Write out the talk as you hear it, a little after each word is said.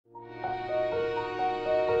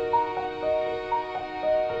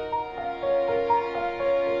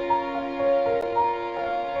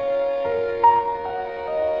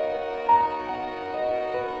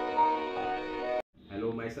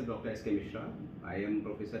as K Mishra. I am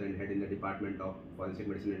professor and head in the Department of Forensic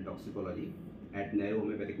Medicine and Toxicology at Nairo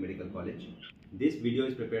Homeopathic Medical College. This video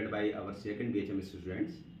is prepared by our second BHMS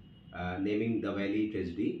students, naming the Valley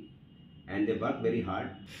Tragedy, and they work very hard.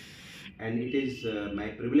 And it is my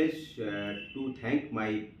privilege to thank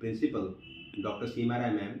my principal, Dr.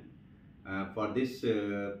 Simara ma'am, for this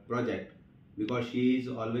project, because she is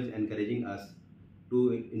always encouraging us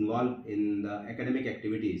to involve in the academic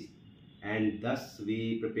activities, and thus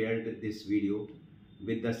we prepared this video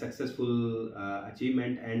with the successful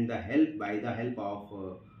achievement and the help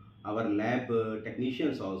of our lab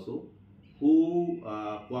technicians also, who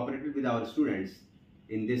cooperated with our students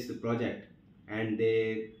in this project, and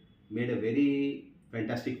they made a very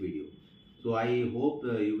fantastic video. So I hope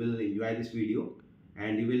you will enjoy this video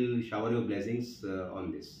and you will shower your blessings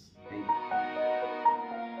on this. Thank you.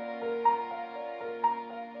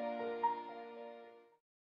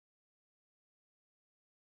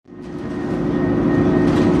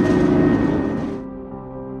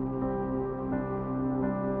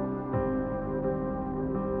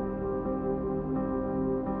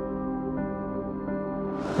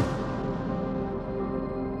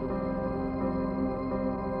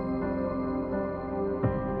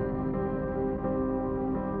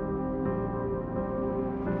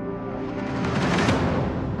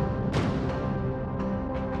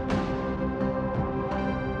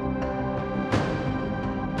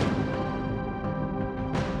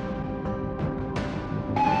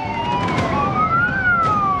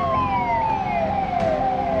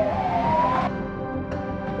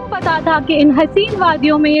 पता था कि इन हसीन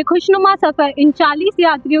वादियों में ये खुशनुमा सफ़र इन 40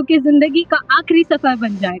 यात्रियों की ज़िंदगी का आखिरी सफ़र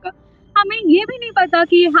बन जाएगा। हमें ये भी नहीं पता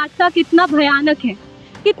कि ये हादसा कितना भयानक है,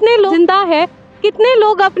 कितने लोग जिंदा है, कितने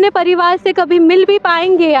लोग अपने परिवार से कभी मिल भी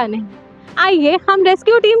पाएंगे या नहीं। आइए हम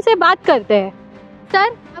रेस्क्यू टीम से बात करते हैं।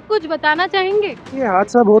 सर, आप कुछ बताना चाहेंगे? ये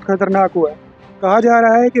हादसा बहुत खतरनाक हुआ है। कहा जा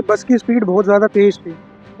रहा है कि बस की स्पीड बहुत ज़्यादा तेज़ थी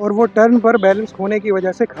और वो टर्न पर बैलेंस खोने की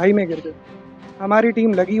वजह से खाई में गिर गई। हमारी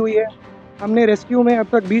टीम लगी हुई है। हमने रेस्क्यू में अब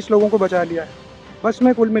तक 20 लोगों को बचा लिया है। बस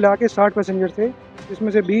में कुल मिला के 60 पैसेंजर थे, जिसमें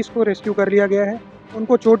से 20 को रेस्क्यू कर लिया गया है।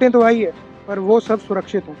 उनको चोटें तो आई है, पर वो सब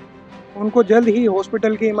सुरक्षित हैं। उनको जल्द ही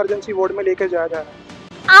हॉस्पिटल के इमरजेंसी वार्ड में लेकर जाया जा रहा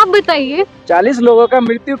है। आप बताइए। 40 लोगों का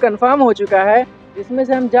मृत्यु कंफर्म हो चुका है, जिसमें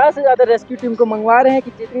से हम ज़्यादा से ज़्यादा रेस्क्यू टीम को मंगवा रहे हैं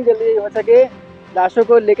कि जितनी जल्दी हो सके लाशों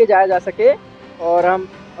को लेके जाया जा सके, और हम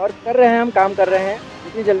कर रहे हैं, हम काम कर रहे हैं,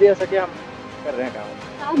 जितनी जल्दी हो सके हम कर रहे हैं काम।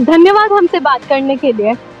 धन्यवाद हमसे बात करने के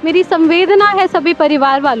लिए। मेरी संवेदना है सभी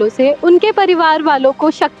परिवार वालों से, उनके परिवार वालों को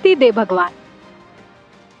शक्ति दे भगवान।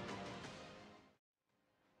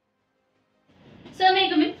 Sir, may I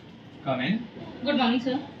come in? Come in. Good morning,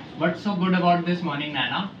 sir. What's so good about this morning,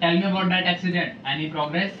 Nana? Tell me about that accident. Any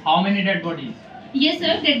progress? How many dead bodies? Yes,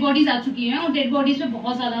 sir. Dead bodies आ चुकी हैं और dead bodies में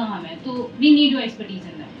बहुत ज़्यादा harm है, तो we need your expertise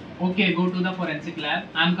in that. Okay, go to the forensic lab.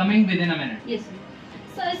 I'm coming within a minute. Yes, sir.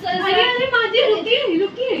 Sir अरे माजी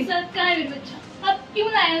रुकिए सर, कहाँ है मेरा बच्चा? अब क्यों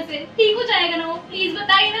लाया उसे? ठीक हो जाएगा ना वो? प्लीज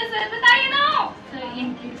बताइए ना सर, बताइए ना। सर,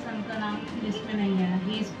 इनके सन का नाम लिस्ट में नहीं है।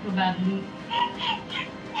 He is probably.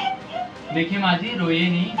 देखिए माजी, रोइए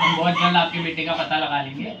नहीं, हम बहुत जल्द आपके बेटे का पता लगा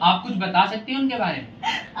लेंगे। आप कुछ बता सकती हैं उनके बारे में?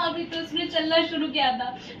 अभी तो उसने चलना शुरू किया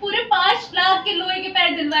था, पूरे 5 लाख के लोहे के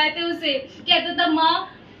पैर दिलवाए थे उसे। कहता था माँ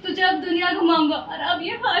तुझे अब दुनिया घुमाऊंगा, और अब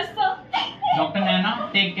ये हादसा। Doctor Naina,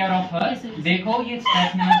 take care of her. देखो ये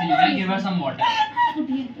स्ट्रेस में चली जाए, गिव हर सम वाटर।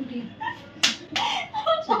 उठिए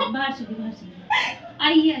बाहर चलिए।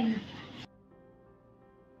 आइए।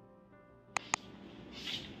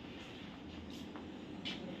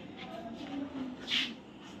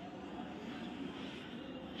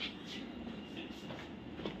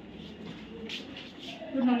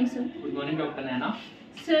 Good morning sir. Good morning doctor नैना।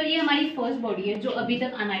 सर, ये हमारी फर्स्ट बॉडी है जो अभी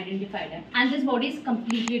तक अनआइडेंटिफाइड है, and this body is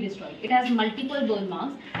completely destroyed. It has multiple burn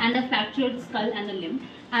marks and a fractured school and a limb,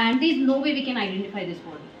 and there is no way we can identify this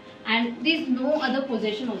body, and there is no other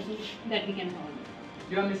position also that we can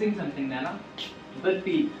find. You are missing something Naina. The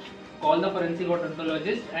teeth, call the forensic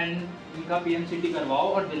ऑडोंटोलॉजिस्ट and इनका पीएमसीटी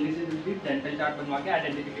करवाओ और जल्दी से जल्दी dental chart बनवा के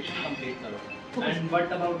identification complete करो। And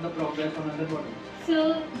what about the progress on other bodies? So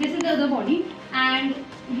this is the other body, and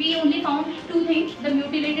we only found 2 things: the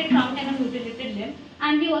mutilated trunk and a mutilated limb,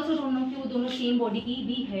 and we also don't know कि वो दोनों same body की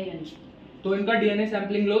भी है या नहीं। तो इनका डीएनए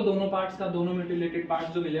सैंपलिंग लो, दोनों पार्ट्स का, दोनों म्यूटिलेटेड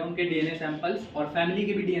पार्ट्स जो मिले उनके डीएनए सैंपल्स, और फैमिली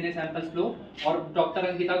के भी डीएनए सैंपल्स लो, और डॉक्टर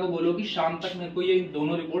अंकिता को बोलो कि शाम तक मेरे को ये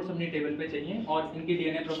दोनों रिपोर्ट्स अपनी टेबल पे चाहिए, और इनकी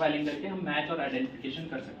डीएनए प्रोफाइलिंग करके हम मैच और आइडेंटिफिकेशन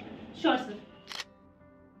कर सकते हैं। Sure sir.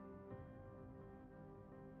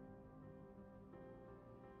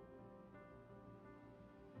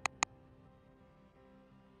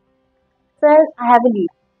 Sir, I have a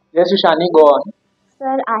lead. Yes, Ishani, go on.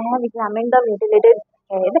 Sir, I have examined the mutilated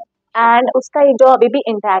head and उसका एक jaw अभी भी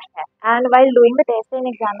intact है. And while doing the test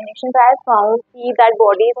and examinations, I have found that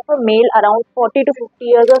body is of a male around 40 to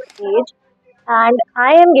 50 years of age, and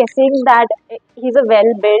I am guessing that he's a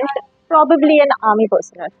well built, probably an army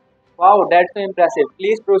personnel. Wow, that's so impressive.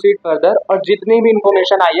 Please proceed further, और जितनी भी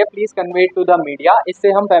information आई है please convey to the media.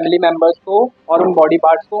 इससे हम family members को और उन body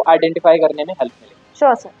parts को आइडेंटिफाई करने में हेल्प मिलेगी.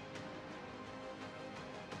 Sure, sir.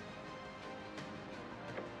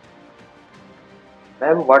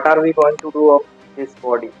 Ma'am, what are we going to do of this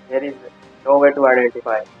body? There is no way to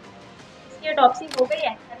identify. इसकी autopsy हो गई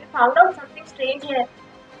है. Have you found out something strange here?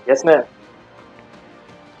 Yes, ma'am.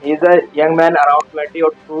 He is a young man around 20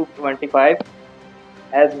 or to 25,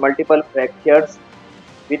 has multiple fractures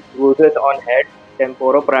with bruises on head,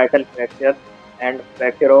 temporoparietal fracture and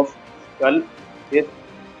fracture of skull. This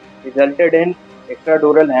resulted in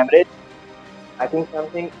extradural hemorrhage. I think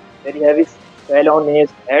something very heavy fell on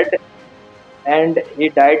his head and he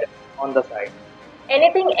died on the side.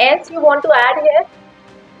 Anything else you want to add here?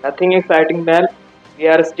 Nothing exciting, ma'am.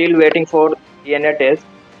 We are still waiting for DNA test.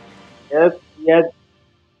 Yes, he has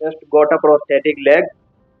just got a prosthetic leg.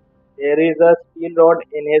 There is a steel rod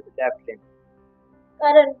in his left leg.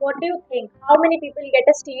 Karan, what do you think? How many people get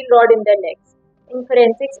a steel rod in their legs? In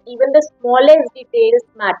forensics, even the smallest details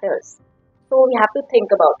matters. So we have to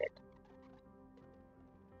think about it.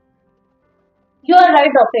 You are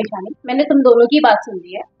right doctor Ishani, मैंने तुम दोनों की बात सुन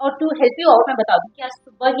ली है. और to help you out मैं बता दूं कि आज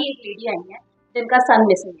सुबह ही एक लेडी आई है जिनका सन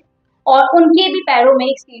मिसिंग है और उनके भी पैरों में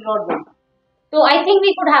एक स्टील रॉड बोल था. तो I think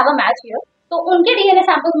we could have a match here. तो उनके डीएनए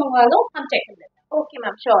सैंपल्स मंगवा लो, हम चेक कर लेते हैं. Okay,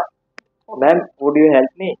 ma'am, sure. Ma'am, would you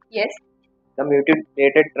help me? Yes. The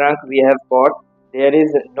mutilated trunk we have got, there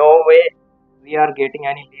is no way we are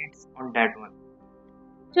getting any leads on that one.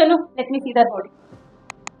 चलो, let me see that body.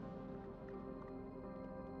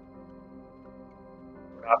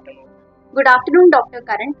 Good afternoon. Good afternoon, Dr.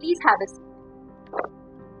 Karan. Please have a seat.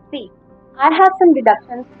 See, I have some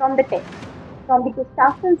deductions from the test. From the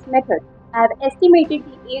Gustafson's method, I have estimated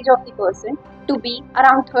the age of the person to be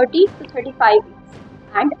around 30 to 35 years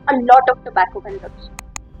and a lot of tobacco consumption.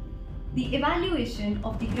 The evaluation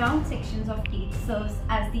of the ground sections of teeth serves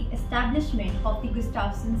as the establishment of the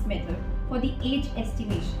Gustafson's method for the age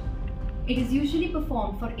estimation. It is usually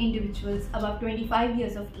performed for individuals above 25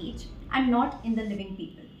 years of age and not in the living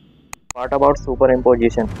people. What about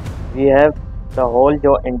superimposition? We have the whole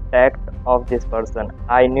jaw intact of this person.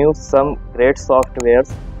 I knew some great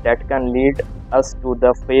softwares that can lead us to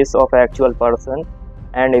the face of actual person,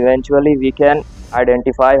 and eventually we can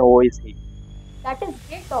identify who is he. That is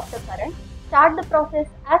great, Dr. Karan. Start the process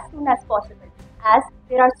as soon as possible, as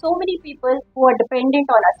there are so many people who are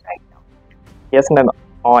dependent on us right now. Yes, ma'am,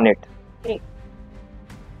 on it. Great.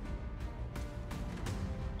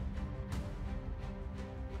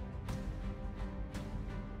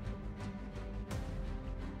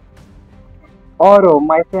 Oh,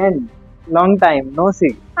 my friend, long time no see.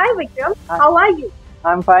 Hi Vikram, how are you?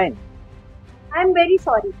 I'm fine. I'm very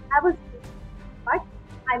sorry, I was busy. But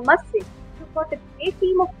I must say, you've got a great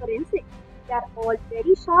team of forensics. They are all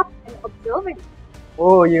very sharp and observant.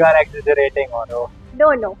 Oh, you are exaggerating, oh.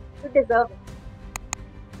 No, you deserve it.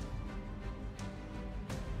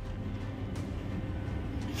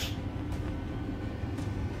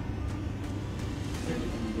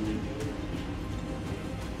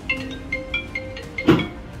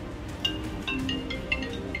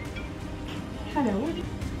 Hello.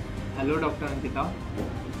 Hello, Dr. Ankita.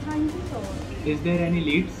 Thank you, sir. Is there any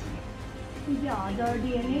leads? Yeah, the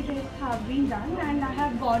DNA tests have been done and I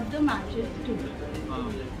have got the matches too.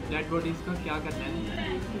 Dead bodies का क्या करना है?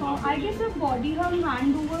 I guess अब body हम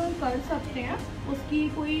hand over कर सकते हैं, उसकी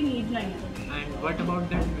कोई need नहीं है. And what about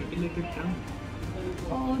that mutilated trunk?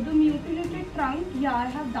 The mutilated trunk, yeah, I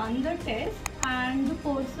have done the test and the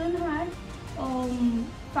person had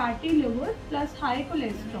fatty liver plus high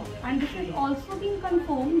cholesterol, and this is also being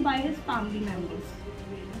confirmed by his family members.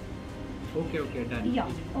 Okay, done.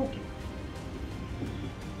 Yeah, okay.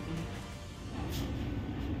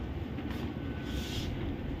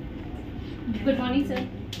 Good morning sir.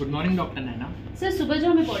 Good morning doctor Naina. Sir, सुबह जो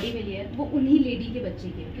हमें body मिली है वो उन्हीं lady के बच्चे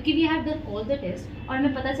की है, क्योंकि we have done all the test और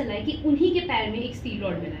हमें पता चला है कि उन्हीं के पैर में एक स्टील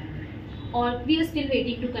रॉड मिला है और we are still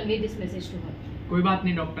waiting to convey this message to her. कोई बात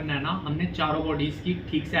नहीं डॉक्टर नैना, हमने चारों बॉडीज की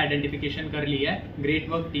ठीक से आइडेंटिफिकेशन कर ली है. Great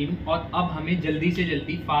work team. और अब हमें जल्दी से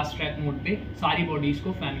जल्दी फास्ट ट्रैक मोड पे सारी बॉडीज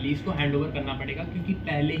को फैमिलीज को हैंड ओवर करना पड़ेगा, क्योंकि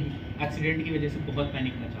पहले ही एक्सीडेंट की वजह से बहुत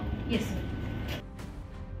पैनिक मचा हुआ है. Yes sir.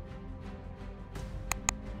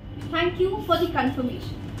 Thank you for the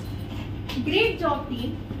confirmation. Great job,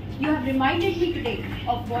 team. You have reminded me today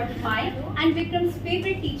of what my and Vikram's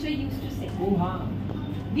favorite teacher used to say. Oh, हाँ.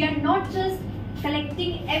 We are not just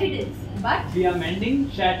collecting evidence, but we are mending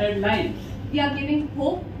shattered lives. we are giving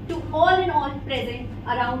hope to all and all present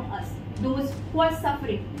around us, those who are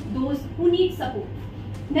suffering, those who need support.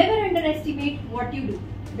 Never underestimate what you do,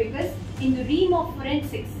 because in the realm of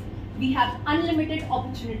forensics, we have unlimited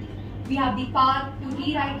opportunity. We have the power to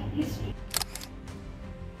rewrite history.